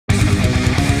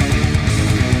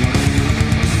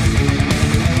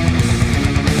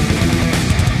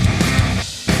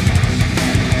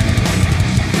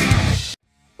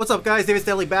What's up, guys? David's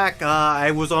Daily back.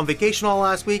 I was on vacation all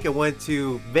last week. I went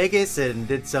to Vegas and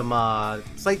did some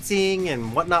sightseeing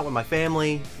and whatnot with my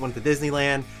family. Went to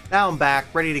Disneyland. Now I'm back,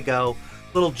 ready to go.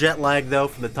 Little jet lag though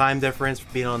from the time difference,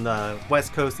 being on the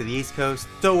west coast to the east coast.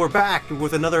 So we're back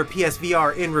with another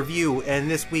PSVR in review,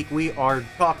 and this week we are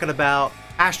talking about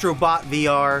ASTRO BOT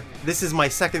VR. This is my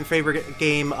second favorite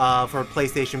game for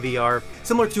PlayStation VR.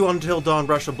 Similar to Until Dawn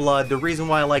Rush of Blood, the reason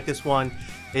why I like this one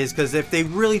is because if they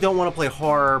really don't want to play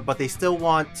horror, but they still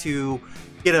want to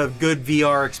get a good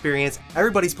VR experience,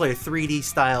 everybody's played a 3D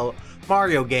style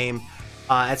Mario game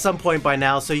at some point by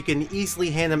now, so you can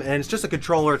easily hand them, and it's just a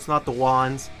controller, it's not the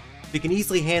wands. You can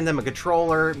easily hand them a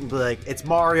controller, like it's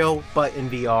Mario, but in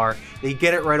VR. They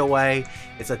get it right away.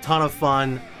 It's a ton of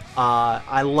fun.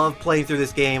 I love playing through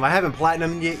this game. I haven't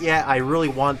platinumed it yet. I really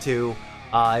want to.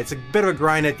 It's a bit of a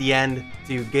grind at the end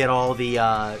to get all the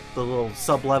little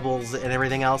sub-levels and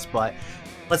everything else, but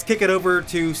let's kick it over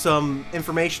to some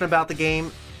information about the game.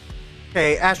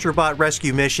 Okay, ASTRO BOT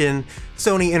Rescue Mission,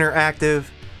 Sony Interactive,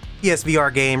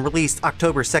 PSVR game, released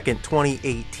October 2nd,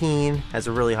 2018, has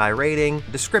a really high rating.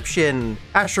 Description: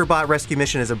 ASTRO BOT Rescue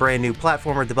Mission is a brand new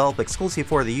platformer developed exclusively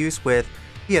for the use with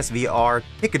PSVR.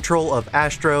 Take control of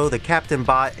Astro, the Captain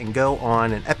Bot, and go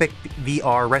on an epic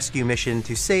VR rescue mission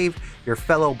to save your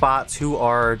fellow bots who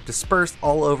are dispersed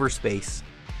all over space.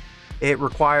 It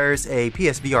requires a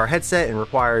PSVR headset and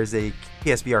requires a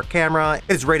PSVR camera.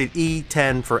 It is rated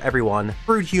E10 for everyone.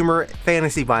 Crude Humor,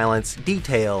 fantasy violence,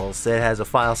 details. It has a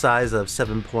file size of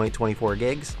 7.24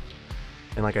 gigs.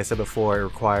 And like I said before, it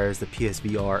requires the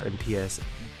PSVR and PS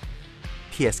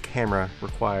camera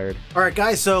required. Alright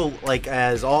guys, so like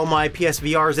as all my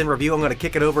PSVRs in review, I'm going to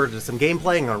kick it over to some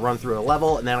gameplay. I'm going to run through a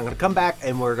level, and then I'm going to come back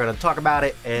and we're going to talk about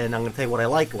it, and I'm going to tell you what I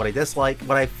like, what I dislike,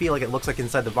 what I feel like it looks like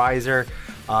inside the visor,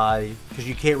 because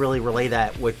you can't really relay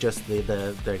that with just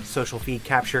the social feed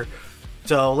capture.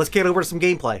 So let's get over to some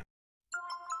gameplay.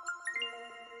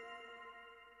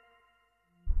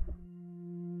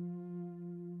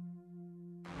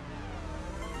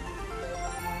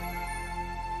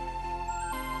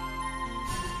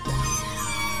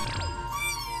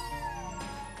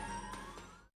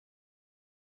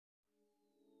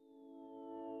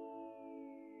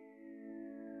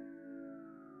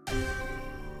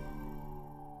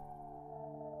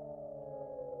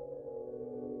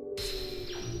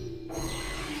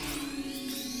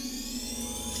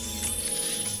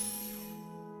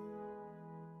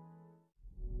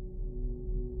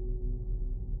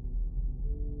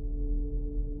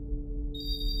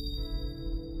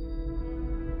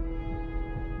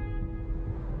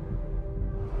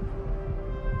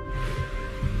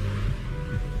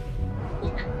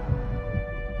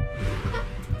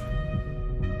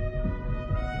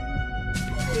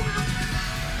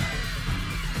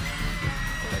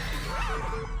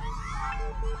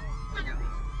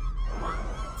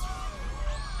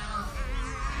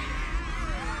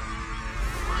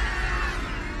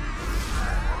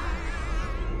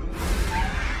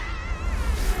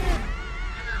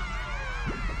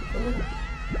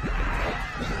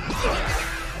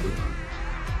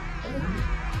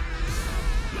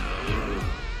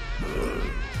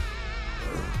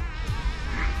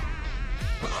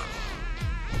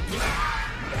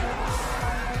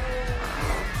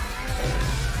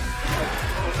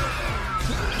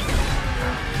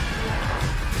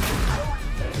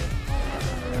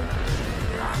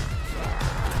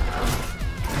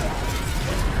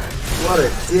 What a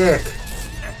dick.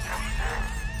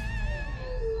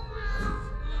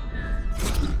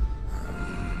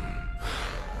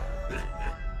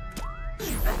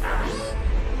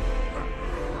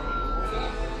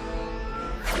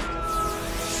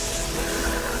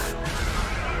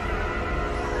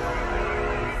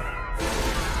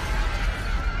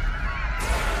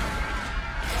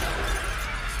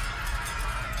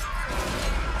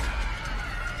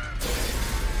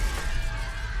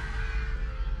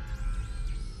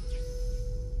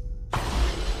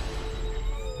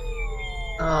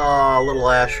 Oh, little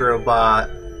Astro Bot.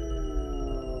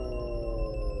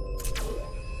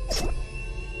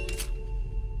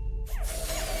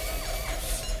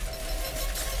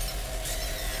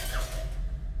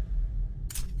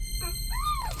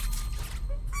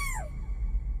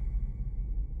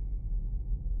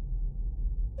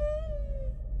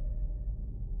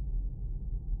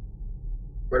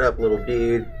 What up, little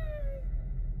dude?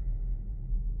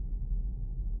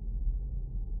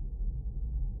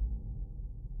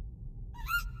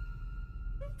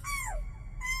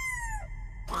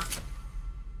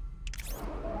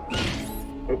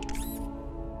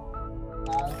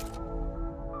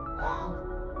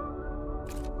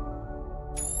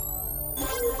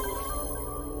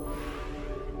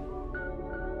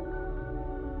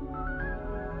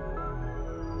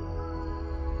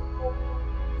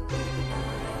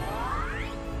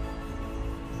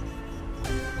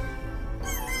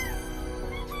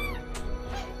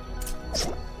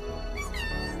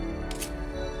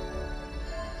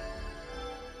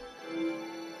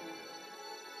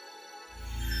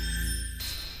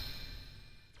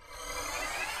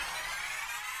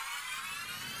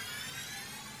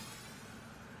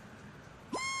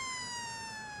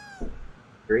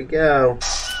 Here we go.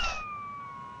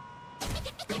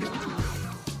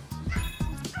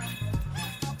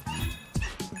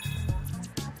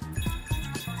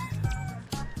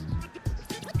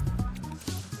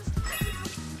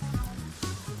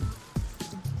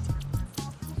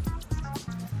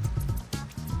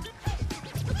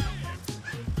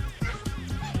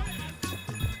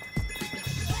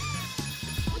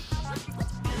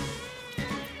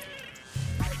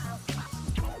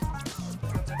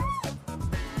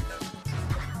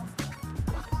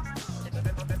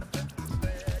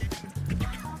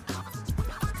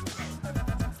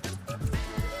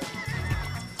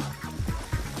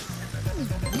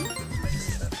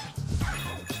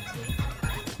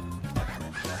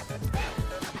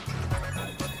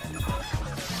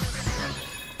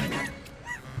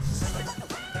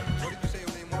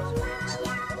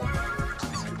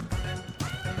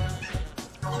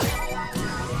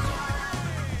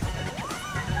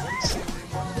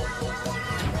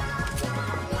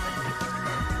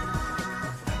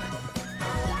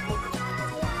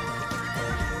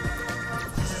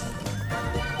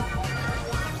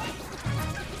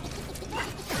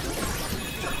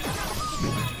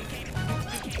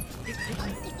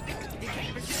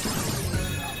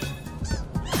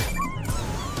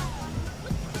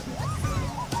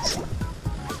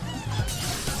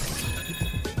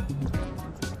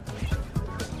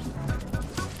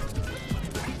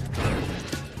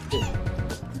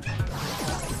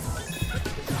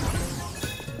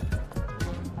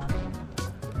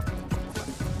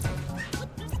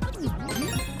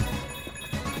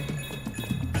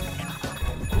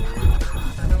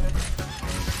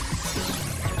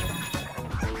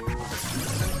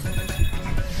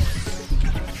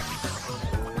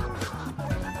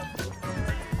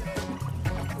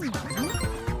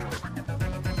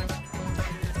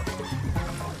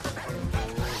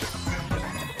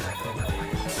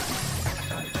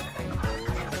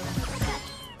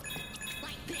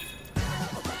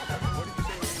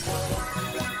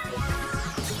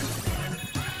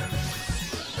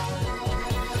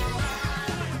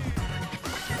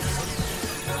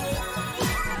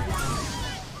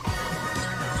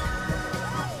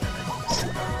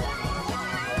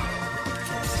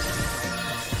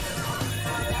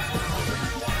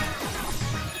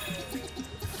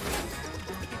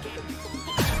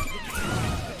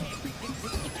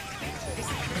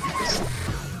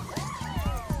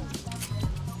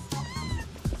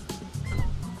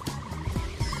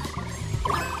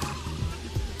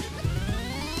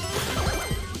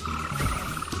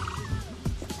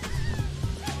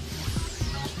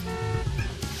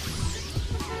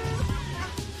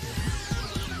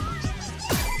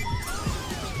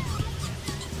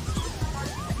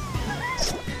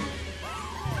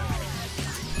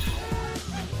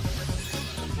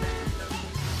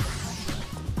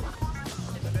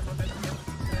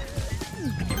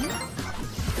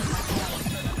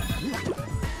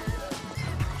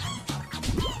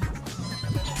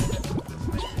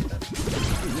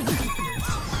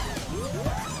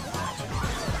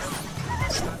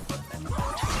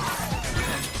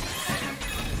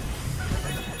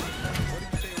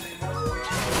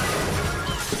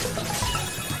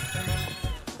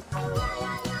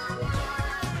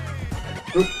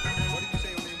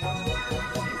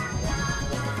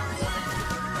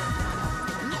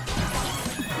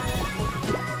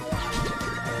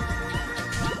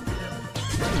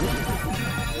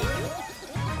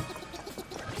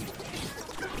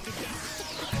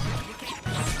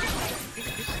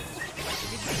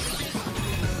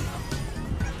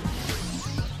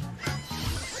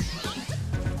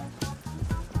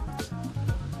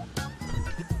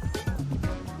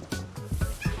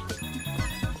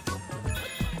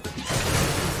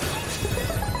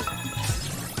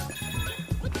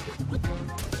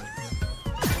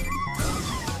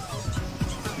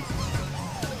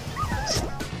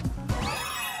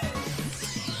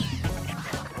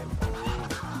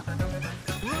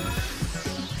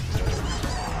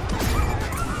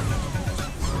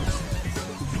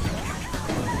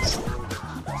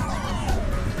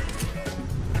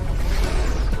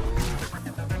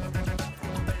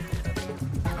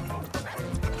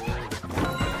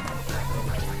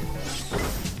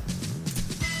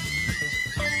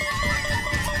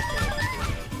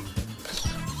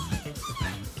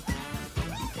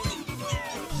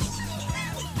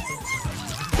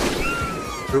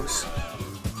 Oops.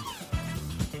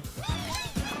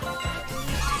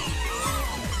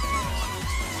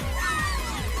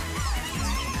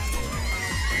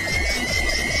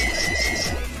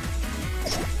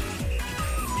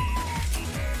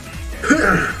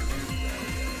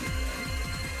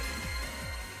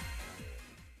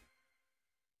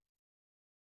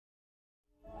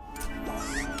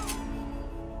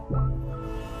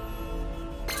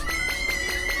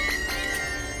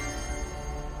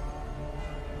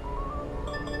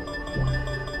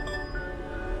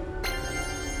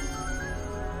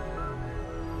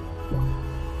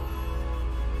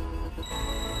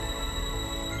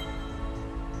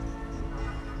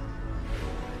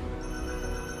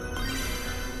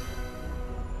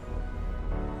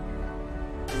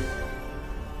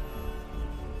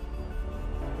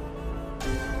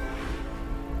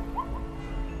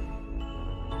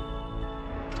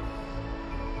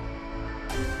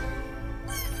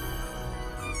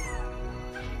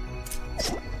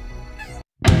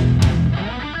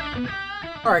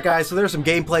 Alright guys, so there's some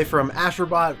gameplay from ASTRO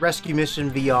BOT Rescue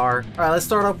Mission VR. Alright, let's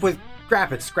start off with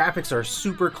graphics. Graphics are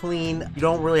super clean. You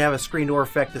don't really have a screen door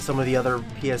effect that some of the other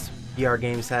PSVR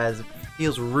games has. It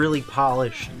feels really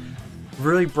polished,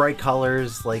 really bright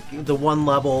colors. Like the one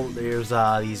level, there's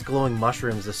these glowing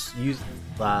mushrooms.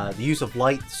 The use of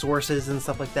light sources and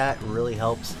stuff like that really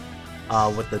helps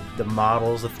with the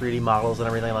models, the 3D models and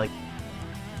everything. Like,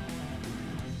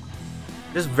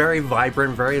 just very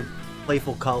vibrant, very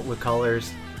playful with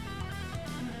colors.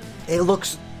 It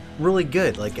looks really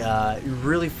good. Like it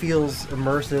really feels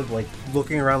immersive, like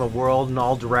looking around the world in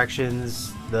all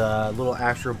directions. The little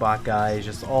ASTRO BOT guy is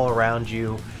just all around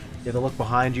you. You have to look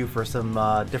behind you for some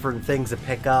different things to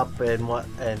pick up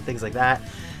and things like that.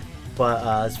 But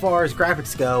as far as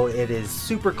graphics go, it is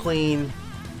super clean.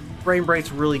 Frame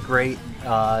rate's really great.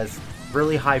 It's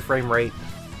really high frame rate.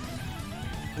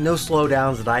 No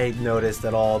slowdowns that I noticed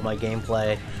at all in my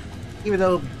gameplay. Even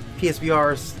though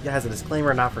PSVR has a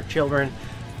disclaimer, not for children,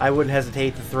 I wouldn't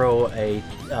hesitate to throw a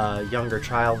younger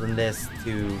child in this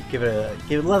to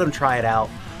let them try it out.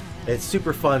 It's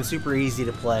super fun, super easy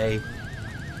to play.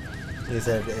 Like I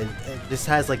said, it just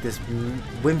has like this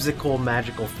whimsical,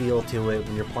 magical feel to it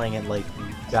when you're playing it like you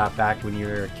got back when you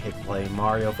were a kid playing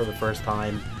Mario for the first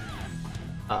time.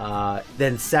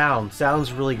 Then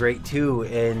sound's really great too,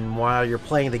 and while you're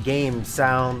playing the game,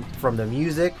 sound from the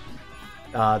music,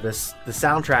 the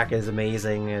soundtrack is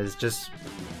amazing. It's just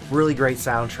really great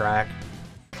soundtrack.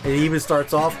 It even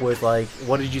starts off with like,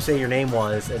 what did you say your name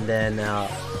was, and then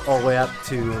all the way up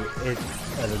to it,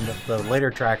 the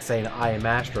later track saying I am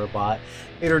ASTRO BOT,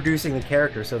 introducing the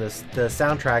character. So the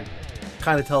soundtrack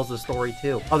kind of tells the story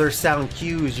too. Other sound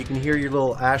cues, you can hear your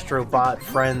little ASTRO BOT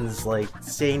friends like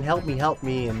saying help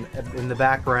me in the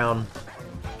background.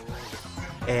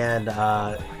 And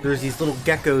there's these little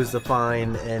geckos to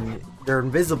find, and they're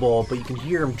invisible, but you can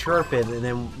hear them chirping, and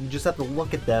then you just have to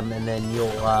look at them, and then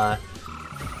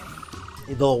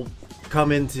they'll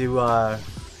come into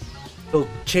they'll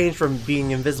change from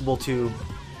being invisible to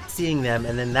seeing them,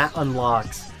 and then that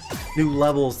unlocks new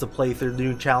levels to play through,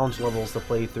 new challenge levels to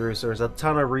play through. So there's a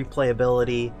ton of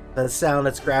replayability. That's sound,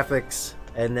 that's graphics,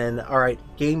 and then alright,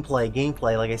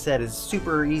 gameplay like I said is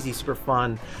super easy, super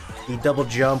fun. You double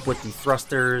jump with the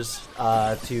thrusters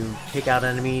to take out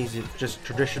enemies. It's just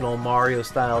traditional Mario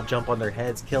style, jump on their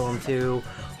heads, kill them too.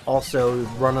 Also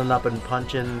running up and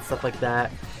punching, stuff like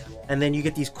that. And then you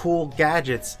get these cool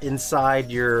gadgets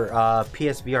inside your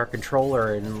PSVR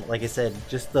controller, and like I said,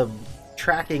 just the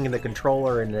tracking in the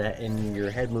controller and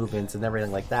your head movements and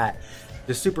everything like that.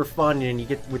 Just super fun. And you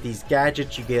get with these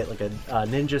gadgets, you get like a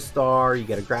ninja star, you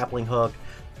get a grappling hook,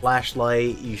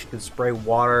 flashlight, you can spray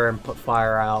water and put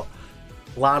fire out.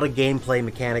 A lot of gameplay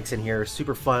mechanics in here,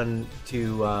 super fun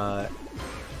to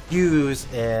use,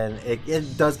 and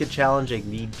it does get challenging.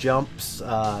 The jumps,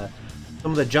 some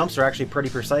of the jumps are actually pretty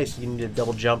precise. You need to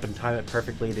double jump and time it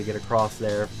perfectly to get across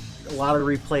there. A lot of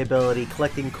replayability,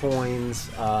 collecting coins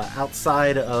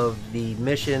outside of the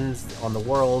missions on the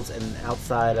worlds and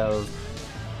outside of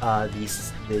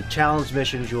the challenge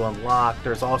missions you unlock.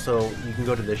 There's also, you can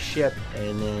go to the ship,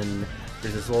 and then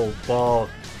there's this little ball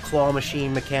claw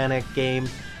machine mechanic game,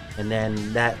 and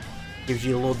then that gives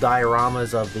you little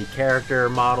dioramas of the character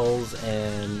models,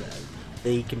 and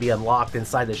they can be unlocked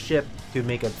inside the ship to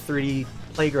make a 3D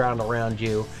playground around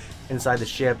you inside the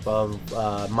ship of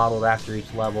modeled after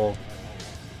each level,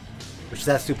 which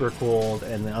that's super cool.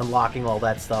 And unlocking all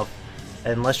that stuff,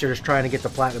 unless you're just trying to get the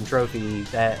platinum trophy,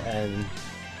 and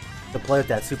to play with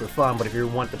that, super fun. But if you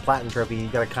want the platinum trophy, you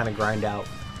gotta kind of grind out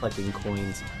collecting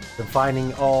coins and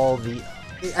finding all the,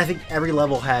 I think every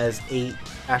level has 8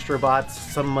 ASTRO BOTs.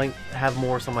 Some might have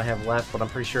more, some might have less, but I'm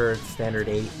pretty sure it's standard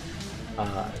 8.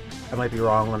 I might be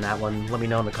wrong on that one. Let me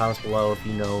know in the comments below if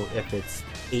you know if it's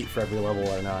 8 for every level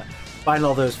or not. Find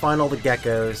all those, find all the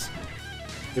geckos,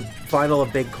 find all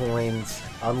the big coins,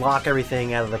 unlock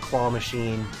everything out of the claw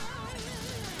machine.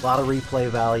 A lot of replay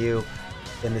value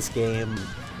in this game.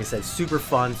 Like I said, super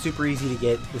fun, super easy to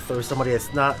get. If there's somebody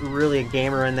that's not really a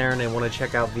gamer in there and they want to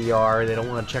check out VR, they don't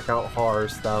want to check out horror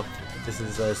stuff, this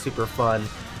is a super fun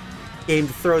game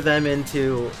to throw them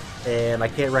into, and I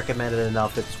can't recommend it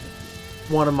enough. It's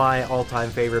one of my all-time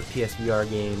favorite PSVR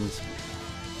games.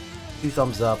 2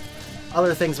 thumbs up.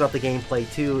 Other things about the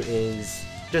gameplay too is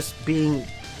just being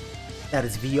that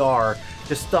it's VR,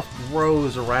 just stuff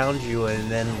grows around you, and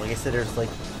then like I said, there's like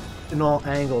in all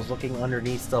angles, looking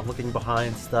underneath stuff, looking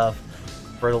behind stuff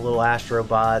for the little ASTRO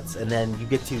BOTs, and then you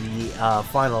get to the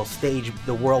final stage,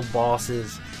 the world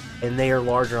bosses, and they are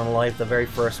larger than life. The very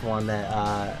first one that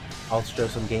I'll show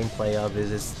some gameplay of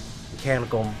is this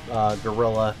mechanical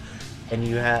gorilla, and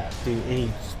you have to,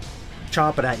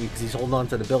 chomping at you because he's holding on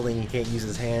to the building. He can't use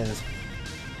his hands.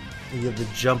 You have to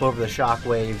jump over the shock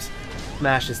waves,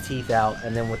 smash his teeth out,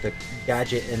 and then with the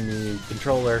gadget and the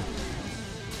controller,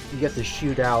 you get to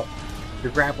shoot out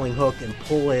your grappling hook and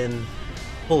pull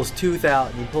his tooth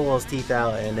out, and you pull his teeth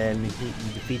out, and then you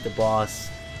defeat the boss.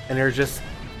 And they're just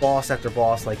boss after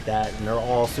boss like that, and they're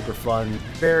all super fun,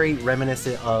 very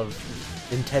reminiscent of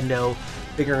Nintendo,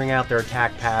 figuring out their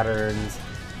attack patterns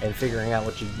and figuring out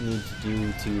what you need to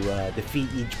do to defeat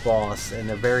each boss, and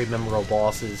they're very memorable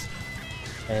bosses.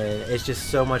 And it's just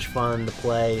so much fun to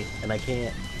play, and I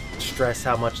can't stress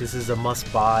how much this is a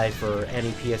must-buy for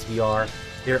any PSVR.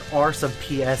 There are some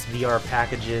PSVR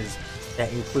packages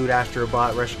that include ASTRO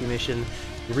BOT Rescue Mission.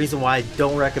 The reason why I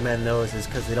don't recommend those is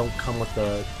because they don't come with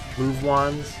the move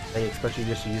wands. They expect you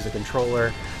just to use a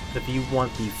controller. If you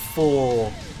want the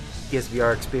full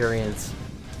PSVR experience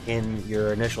in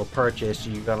your initial purchase,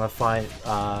 you're gonna find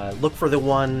look for the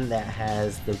one that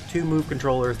has the 2 move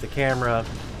controllers, the camera,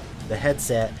 the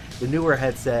headset, the newer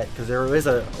headset, because there is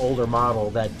an older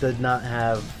model that did not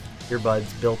have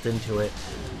earbuds built into it.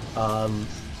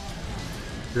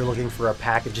 If you're looking for a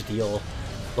package deal,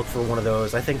 look for one of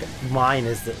those. I think mine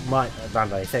is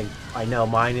I know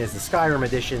mine is the Skyrim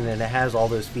edition, and it has all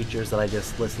those features that I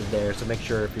just listed there. So make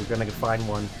sure if you're gonna find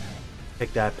one,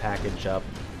 pick that package up.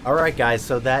 Alright guys,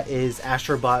 so that is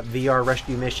ASTRO BOT VR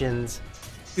Rescue Missions.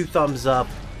 2 thumbs up,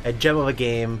 a gem of a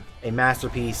game, a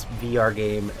masterpiece VR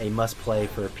game, a must-play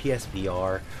for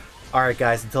PSVR. Alright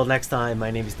guys, until next time,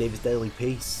 my name is Davis Daily.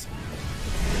 Peace.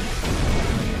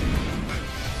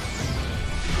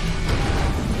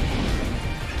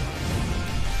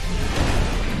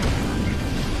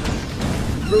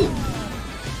 Ooh.